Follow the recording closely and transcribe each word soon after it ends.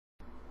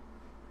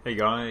Hey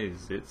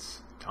guys,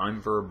 it's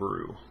time for a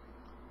brew.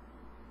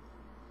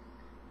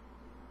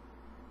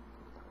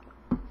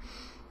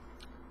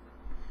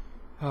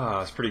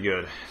 It's pretty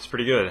good. It's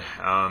pretty good.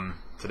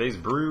 Today's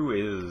brew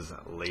is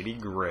Lady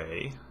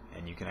Grey,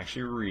 and you can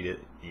actually read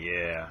it.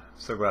 Yeah,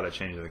 so glad I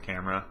changed the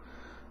camera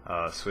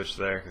switch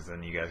there, because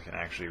then you guys can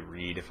actually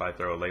read if I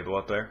throw a label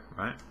up there,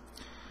 right?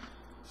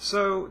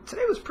 So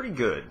today was pretty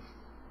good.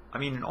 I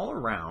mean, an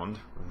all-around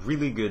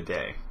really good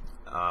day.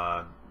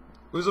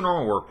 It was a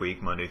normal work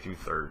week, Monday through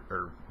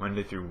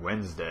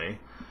Wednesday,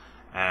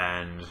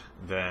 and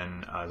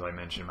then, as I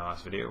mentioned in my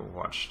last video,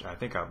 I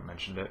think I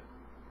mentioned it.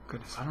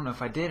 Goodness, I don't know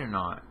if I did or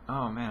not.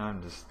 Oh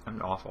man,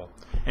 I'm awful.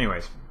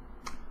 Anyways,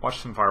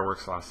 watched some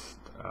fireworks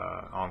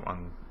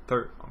on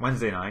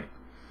Wednesday night.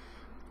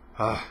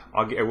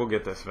 We'll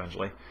get this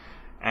eventually,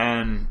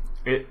 and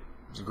it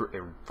was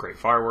great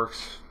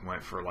fireworks.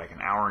 Went for like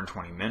an hour and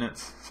 20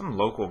 minutes. Some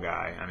local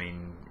guy. I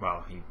mean,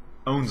 well, he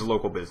owns a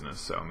local business,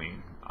 so I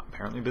mean,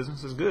 apparently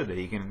business is good that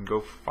he can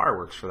go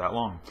fireworks for that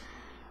long.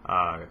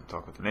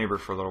 Talked with the neighbor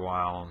for a little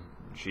while.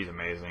 She's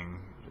amazing.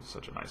 She's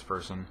such a nice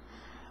person.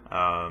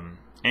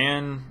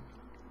 And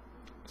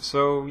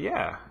so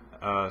yeah,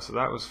 so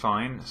that was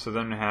fine. So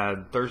then I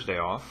had Thursday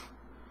off,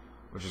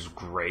 which is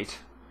great.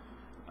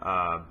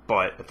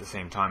 But at the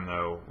same time,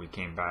 though, we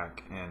came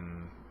back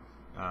and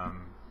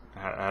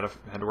had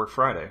to work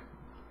Friday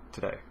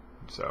today.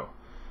 So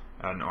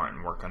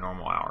and work on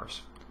normal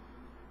hours.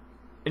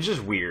 It's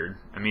just weird.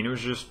 I mean, it was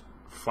just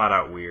flat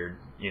out weird,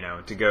 you know,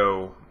 to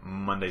go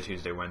Monday,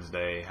 Tuesday,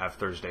 Wednesday, have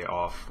Thursday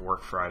off,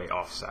 work Friday,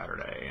 off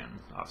Saturday, and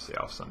obviously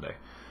off Sunday.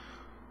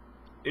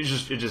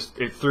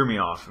 It threw me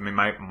off. I mean,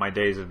 my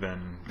days have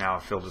been, now I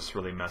feel just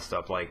really messed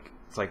up. Like,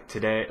 it's like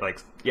today,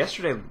 like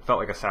yesterday felt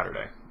like a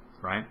Saturday,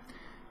 right?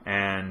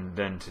 And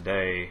then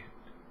today,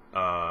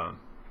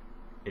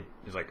 it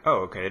was like,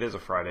 oh, okay, it is a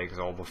Friday because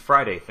all the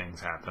Friday things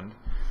happened,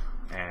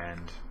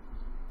 and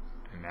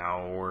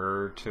now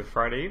we're to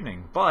Friday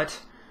evening.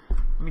 But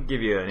let me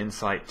give you an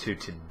insight to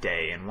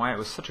today and why it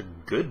was such a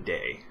good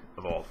day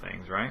of all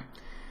things, right?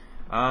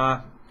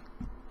 I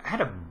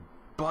had a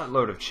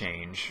buttload of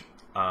change.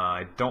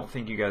 I don't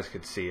think you guys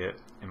could see it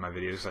in my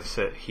videos. I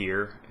sit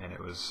here and it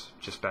was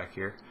just back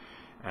here,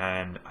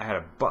 and I had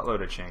a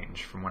buttload of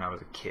change from when I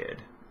was a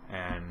kid,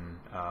 and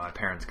my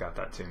parents got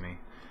that to me,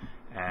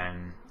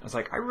 and I was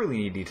like, I really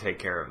need to take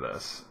care of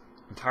this.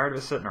 I'm tired of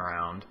it sitting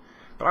around.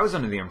 But I was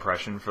under the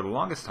impression for the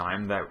longest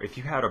time that if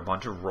you had a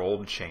bunch of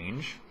rolled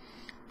change,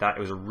 that it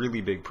was a really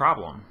big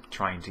problem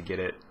trying to get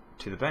it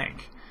to the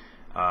bank.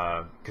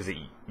 Because it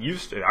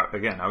used to,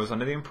 again, I was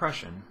under the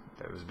impression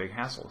that it was a big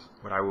hassle.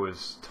 What I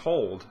was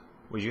told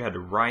was you had to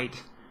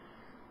write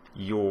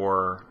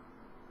your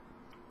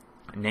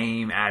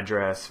name,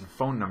 address, and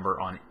phone number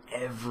on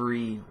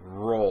every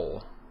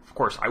roll. Of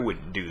course, I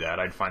wouldn't do that.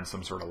 I'd find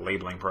some sort of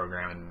labeling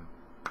program and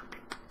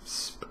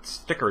put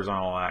stickers on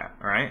all that,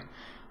 right?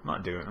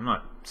 I'm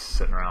not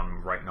sitting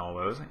around writing all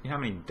those. You know how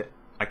many?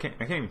 I can't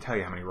even tell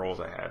you how many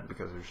rolls I had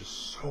because there's just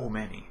so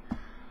many.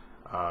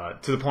 To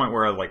the point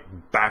where I like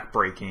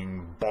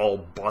back-breaking,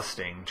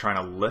 ball-busting, trying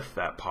to lift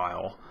that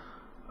pile.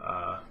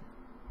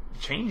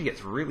 Change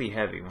gets really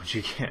heavy once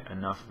you get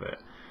enough of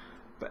it.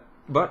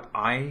 But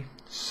I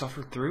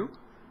suffered through.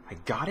 I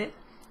got it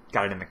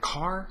in the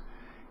car,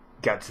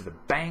 got to the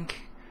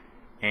bank,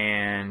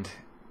 and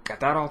got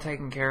that all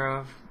taken care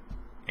of,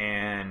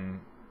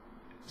 and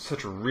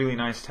such a really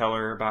nice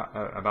teller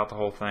about the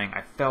whole thing.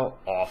 I felt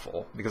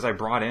awful because I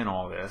brought in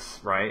all this,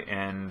 right?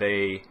 And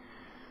they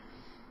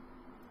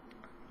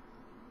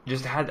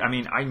just had, I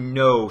mean, I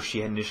know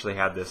she initially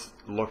had this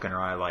look in her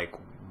eye like,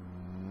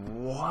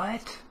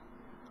 what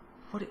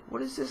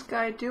is this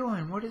guy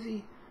doing? What is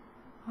he,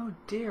 oh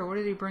dear, what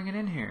is he bringing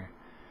in here?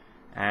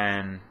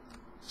 And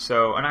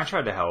so, and I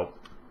tried to help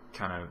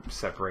kind of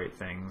separate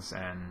things,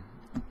 and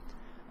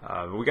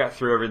we got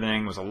through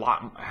everything.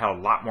 Had a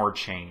lot more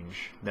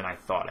change than I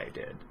thought I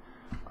did.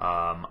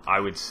 I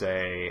would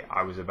say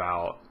I was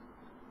about,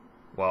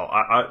 well,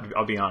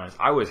 I'll be honest,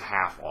 I was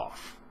half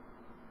off.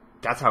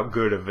 That's how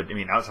good of a, I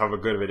mean, that's how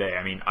good of a day.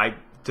 I mean,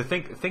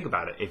 think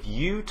about it. If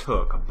you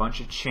took a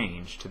bunch of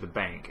change to the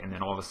bank, and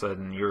then all of a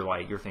sudden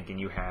you're thinking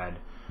you had,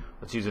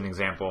 let's use an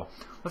example.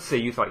 Let's say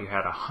you thought you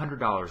had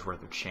 $100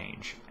 worth of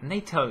change, and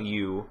they tell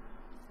you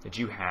that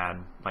you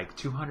had like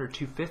 $200,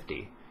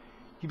 $250.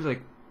 You'd be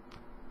like,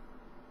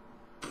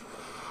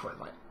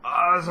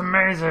 oh, that's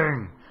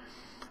amazing,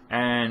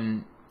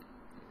 and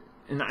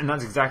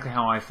that's exactly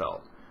how I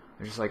felt.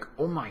 I was just like,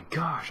 oh my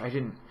gosh, I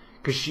didn't,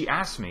 because she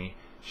asked me,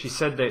 she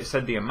said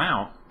the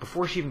amount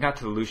before she even got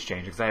to the loose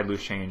change, because I had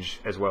loose change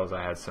as well as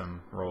I had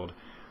some rolled.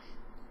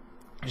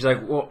 She's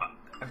like, well,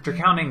 after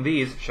counting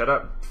these, shut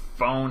up,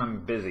 phone, I'm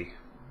busy.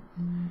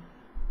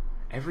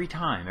 Every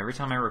time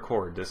I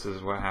record, this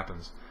is what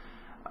happens.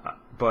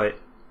 But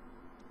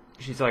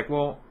she's like,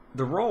 well,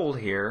 the roll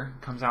here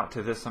comes out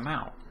to this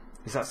amount.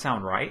 Does that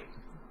sound right?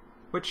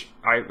 Which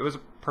it was a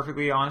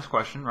perfectly honest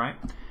question, right?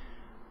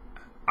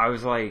 I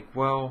was like,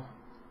 well,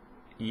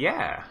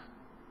 yeah.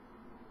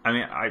 I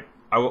mean,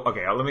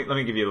 okay. Let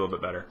me give you a little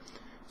bit better.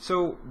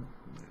 So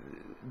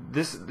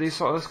this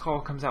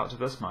call comes out to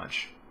this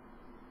much.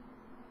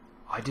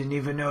 I didn't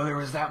even know there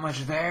was that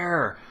much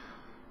there.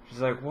 She's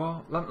like,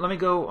 well, let me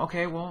go.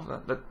 Okay,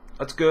 well,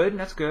 that's good.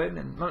 That's good.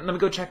 And let me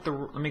go check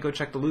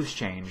the loose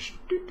change.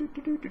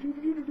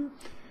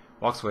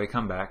 Walks away.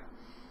 Come back.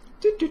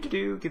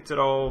 Gets it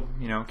all,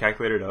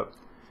 calculated up.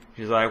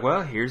 She's like,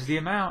 well, here's the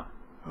amount.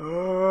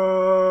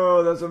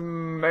 Oh, that's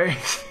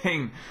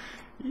amazing.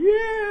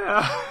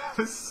 Yeah. I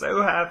was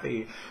so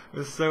happy. I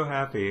was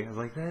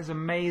like, that is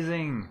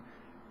amazing.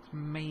 It's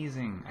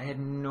amazing. I had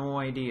no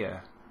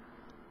idea.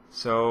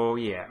 So,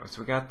 yeah,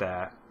 so we got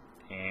that.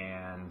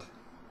 And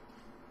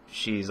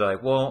she's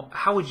like, well,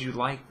 how would you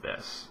like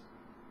this?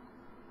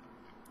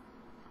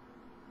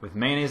 With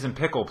mayonnaise and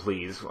pickle,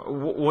 please.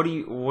 What are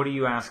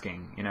you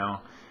asking, And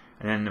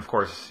then, of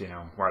course,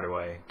 right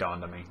away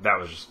dawned on me. That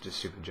was just a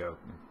stupid joke.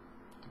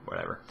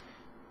 Whatever.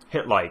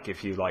 Hit like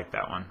if you like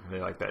that one. If you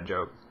like that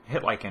joke.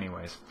 Hit like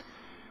anyways.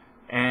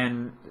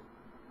 And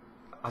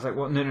I was like,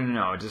 well,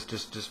 no.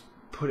 Just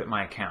put it in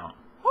my account.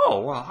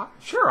 Oh, well,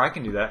 sure, I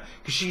can do that.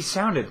 Because she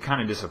sounded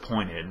kind of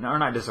disappointed. Or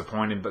not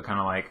disappointed, but kind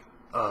of like,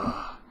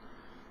 ugh.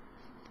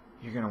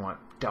 You're going to want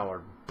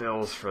dollar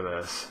bills for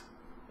this.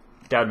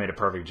 Dad made a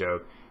perfect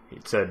joke. He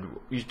said,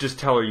 you just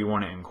tell her you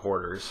want it in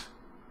quarters.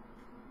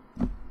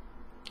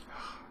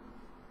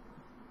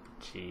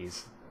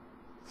 Jeez.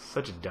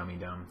 Such a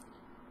dummy-dumb.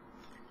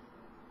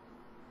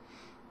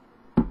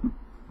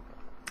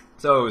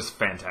 So it was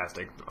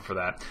fantastic for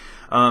that.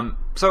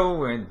 So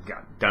we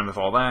got done with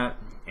all that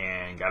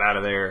and got out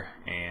of there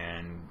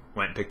and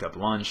went and picked up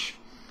lunch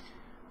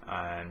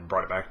and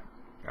brought it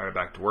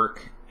back to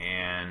work.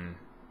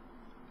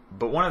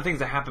 But one of the things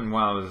that happened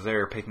while I was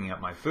there picking up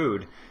my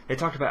food, they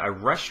talked about a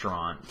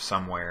restaurant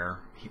somewhere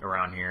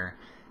around here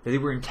that they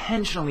were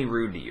intentionally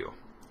rude to you.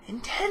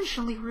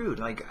 Intentionally rude.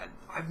 Like,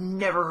 I've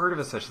never heard of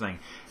a such thing.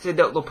 They said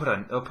they'll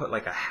put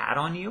like a hat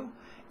on you,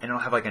 and it'll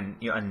have like a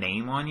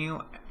name on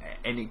you,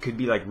 and it could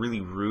be like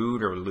really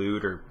rude or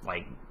lewd or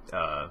like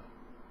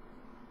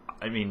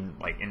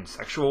like in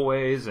sexual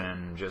ways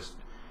and just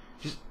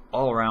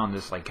all around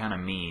just like kind of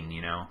mean,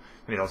 Maybe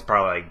that was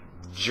probably like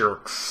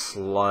jerk,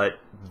 slut,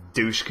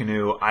 douche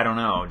canoe, I don't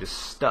know, just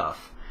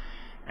stuff.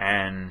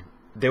 And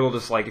they will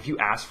just like, if you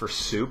ask for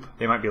soup,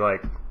 they might be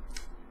like,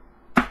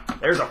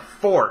 there's a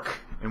fork,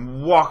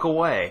 and walk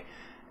away.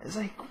 It's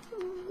like,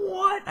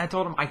 what? I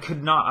told him I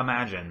could not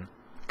imagine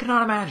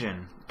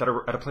that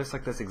a place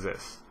like this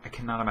exists. I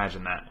cannot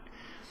imagine that.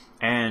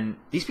 And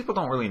these people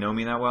don't really know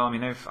me that well. I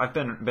mean, I've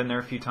been there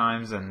a few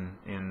times, and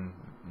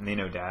they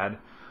know Dad.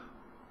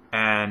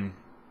 And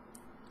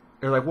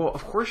they're like, well,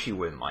 of course you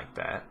wouldn't like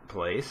that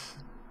place.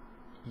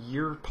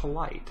 You're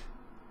polite.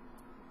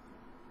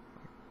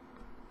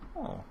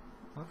 Oh,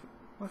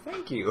 well,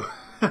 thank you.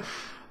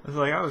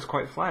 I was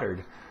quite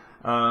flattered.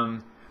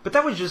 But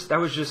that was just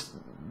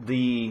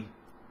the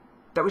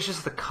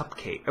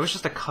cupcake. It was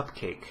just a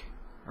cupcake,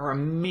 or a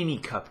mini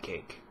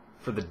cupcake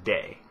for the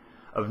day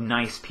of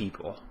nice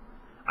people.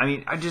 I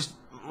mean,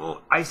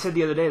 I said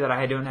the other day that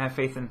I don't have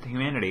faith in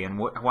humanity, and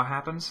what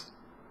happens?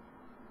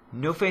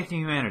 No faith in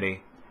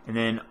humanity, and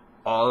then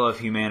all of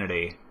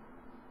humanity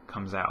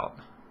comes out.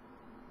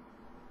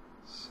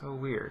 So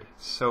weird.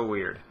 So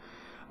weird.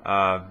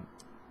 The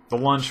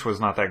lunch was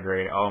not that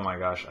great. Oh my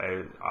gosh.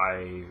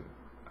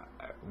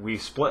 We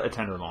split a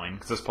tenderloin,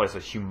 because this place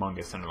is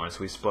humongous tenderloin, so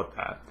we split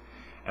that.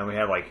 And we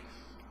had like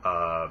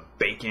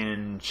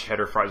bacon,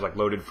 cheddar fries, like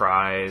loaded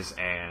fries,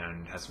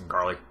 and had some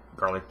garlic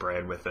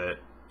bread with it.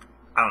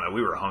 I don't know,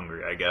 we were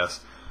hungry, I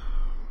guess.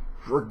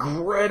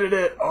 Regretted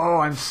it. Oh,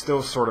 I'm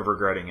still sort of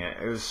regretting it.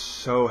 It was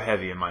so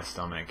heavy in my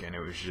stomach, and it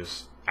was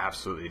just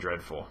absolutely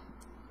dreadful.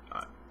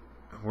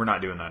 We're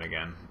not doing that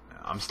again.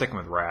 I'm sticking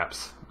with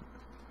wraps,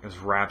 because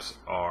wraps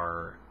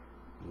are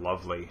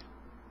lovely,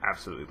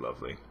 absolutely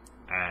lovely,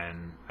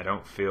 and I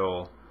don't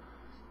feel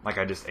like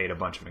I just ate a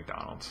bunch of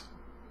McDonald's,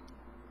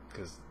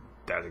 because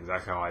that's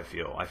exactly how I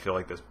feel. I feel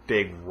like this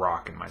big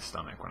rock in my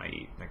stomach when I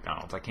eat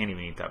McDonald's. I can't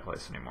even eat that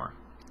place anymore.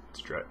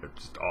 It's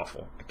just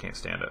awful. I can't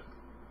stand it.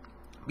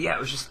 But yeah, it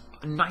was just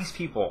nice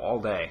people all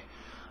day.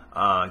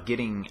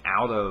 Getting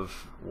out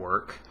of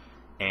work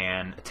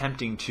and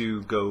attempting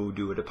to go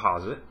do a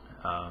deposit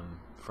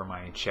for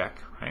my check,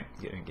 right?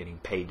 Getting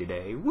paid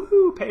today.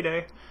 Woohoo,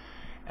 payday.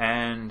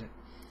 And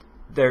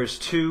there's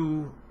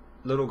two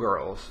little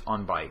girls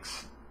on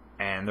bikes,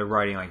 and they're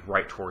riding like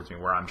right towards me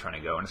where I'm trying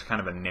to go, and it's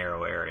kind of a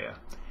narrow area.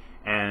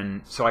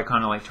 And so I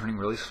kind of like turning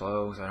really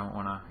slow, because I don't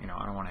want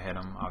to hit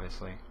them,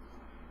 obviously.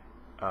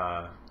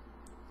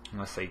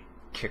 Unless they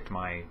kicked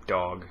my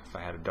dog. If I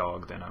had a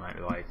dog, then I might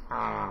be like,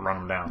 run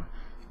them down.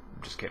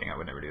 I'm just kidding, I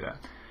would never do that.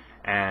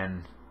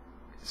 And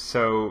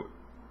so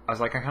I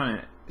was like,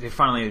 they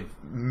finally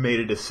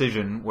made a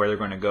decision where they're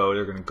going to go.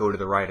 They're going to go to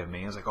the right of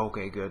me. I was like,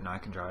 okay, good, now I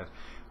can drive.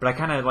 But I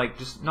kind of like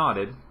just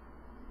nodded,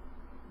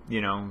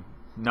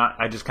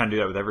 I just kind of do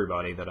that with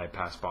everybody that I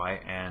pass by,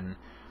 and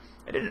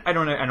I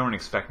don't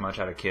expect much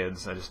out of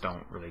kids. I just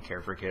don't really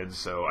care for kids,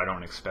 so I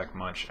don't expect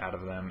much out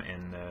of them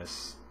in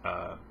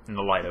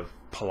the light of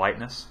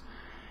politeness.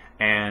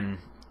 And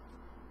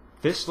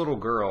This little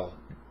girl,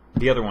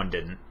 the other one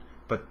didn't,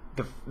 but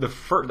the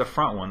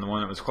front one, the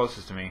one that was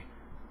closest to me,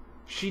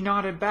 she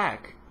nodded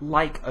back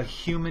like a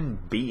human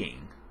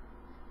being.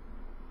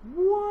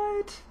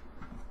 What?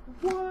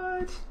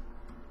 What?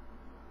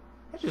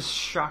 That just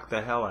shocked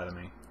the hell out of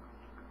me.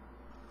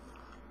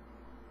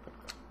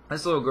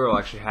 This little girl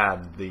actually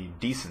had the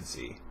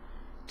decency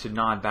to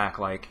nod back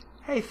like,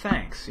 hey,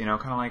 thanks. You know,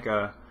 kind of like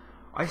a,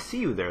 I see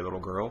you there, little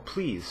girl.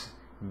 Please,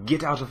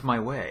 get out of my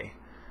way.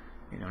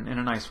 You know, in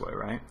a nice way,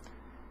 right?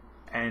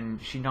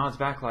 And she nods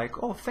back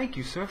like, oh, thank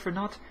you, sir, for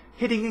not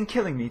hitting and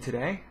killing me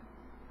today.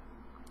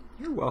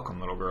 You're welcome,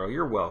 little girl.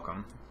 You're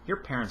welcome. Your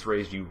parents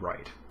raised you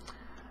right.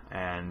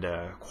 And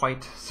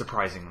quite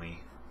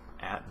surprisingly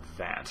at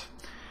that.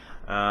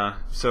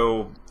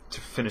 So,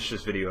 to finish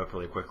this video up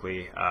really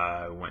quickly,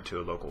 I went to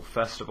a local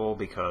festival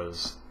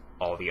because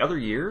all the other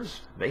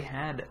years, they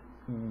had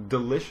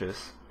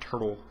delicious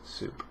turtle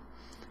soup.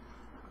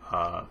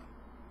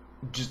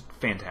 Just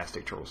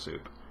fantastic turtle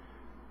soup.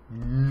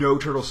 No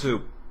turtle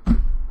soup.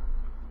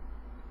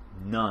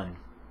 None.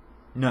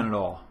 None at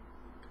all.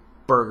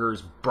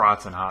 Burgers,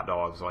 brats, and hot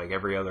dogs like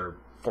every other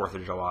 4th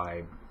of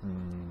July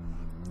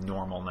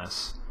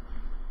normalness.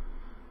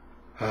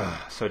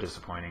 So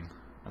disappointing.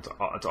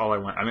 That's all I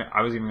went. I mean,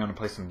 I was even going to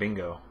play some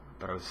bingo,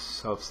 but I was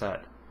so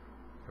upset.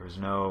 There was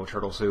no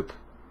turtle soup.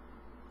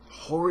 The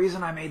whole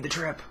reason I made the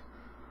trip.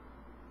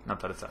 Not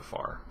that it's that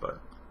far, but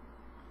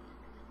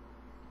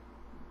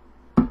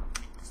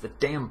it's the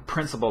damn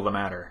principle of the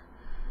matter.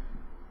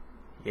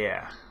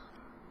 Yeah,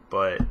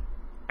 but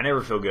I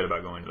never feel good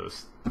about going to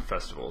those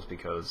festivals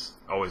because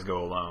I always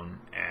go alone,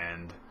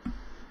 and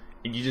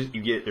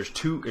there's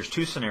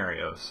two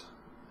scenarios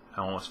that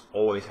almost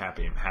always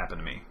happen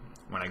to me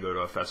when I go to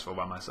a festival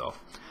by myself.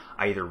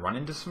 I either run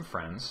into some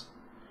friends,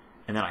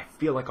 and then I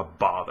feel like a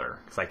bother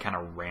because I kind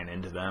of ran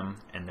into them,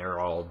 and they're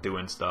all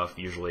doing stuff.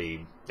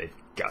 Usually they've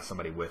got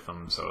somebody with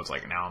them, so it's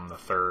like now I'm the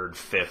 3rd,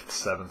 5th,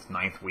 7th,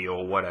 9th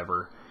wheel,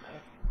 whatever.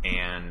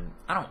 And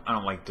I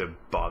don't like to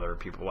bother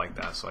people like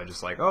that, so I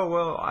just like, oh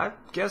well, I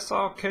guess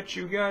I'll catch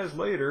you guys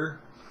later.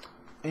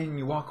 And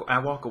I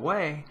walk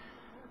away,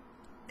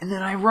 and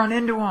then I run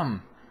into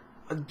them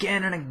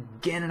again and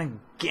again and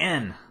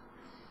again.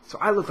 So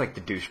I look like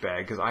the douchebag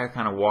because I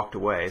kind of walked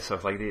away. So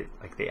it's like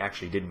they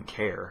actually didn't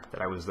care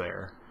that I was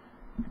there,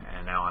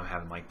 and now I'm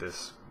having like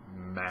this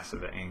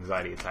massive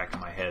anxiety attack in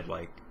my head,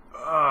 like,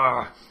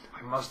 I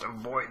must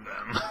avoid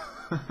them.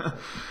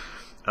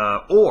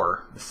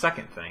 Or the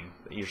second thing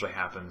that usually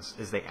happens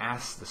is they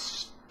ask the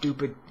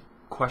stupid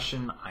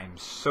question I'm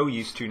so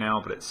used to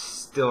now, but it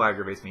still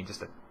aggravates me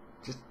just a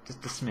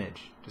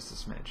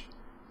smidge.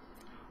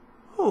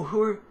 Oh,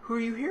 who are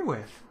you here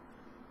with?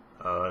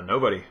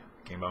 Nobody.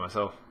 Came by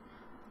myself.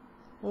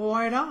 Well,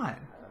 why not?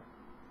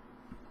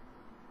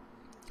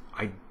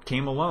 I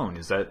came alone.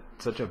 Is that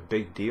such a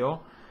big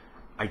deal?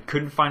 I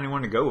couldn't find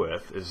anyone to go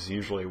with, is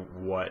usually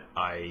what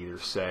I either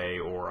say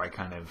or I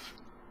kind of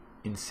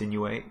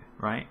insinuate,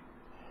 right?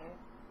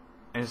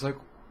 And it's like,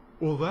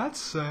 well, that's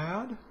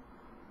sad.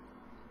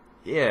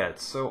 Yeah,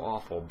 it's so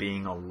awful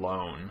being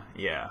alone.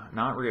 Yeah,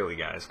 not really,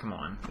 guys. Come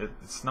on.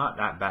 It's not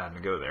that bad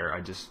to go there.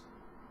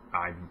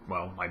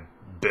 Well, my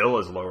bill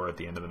is lower at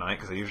the end of the night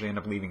because I usually end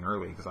up leaving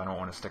early because I don't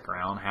want to stick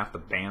around. Half the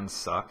bands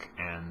suck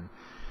and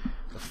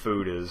the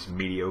food is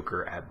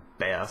mediocre at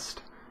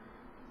best.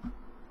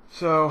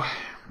 So,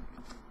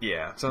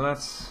 yeah. So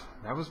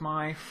that was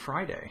my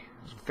Friday.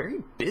 It was a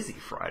very busy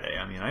Friday.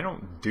 I mean, I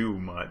don't do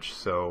much,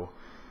 so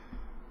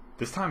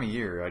this time of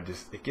year,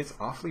 it gets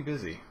awfully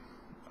busy.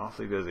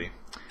 Awfully busy.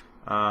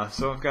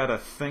 So I've got a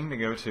thing to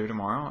go to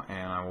tomorrow,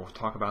 and I will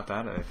talk about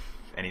that if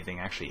anything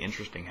actually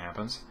interesting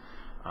happens.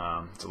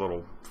 It's a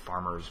little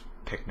farmer's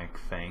picnic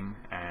thing,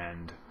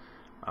 and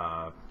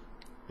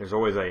there's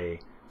always a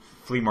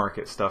flea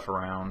market stuff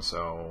around,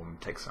 so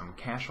take some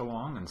cash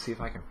along and see if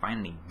I can find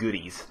any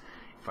goodies.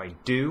 If I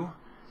do,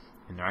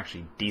 and they're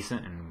actually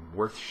decent and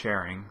worth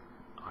sharing,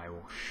 I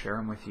will share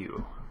them with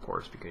you, of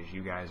course, because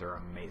you guys are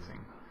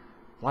amazing.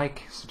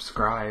 Like,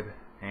 subscribe,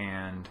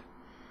 and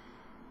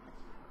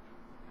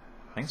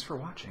thanks for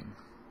watching.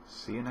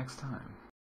 See you next time.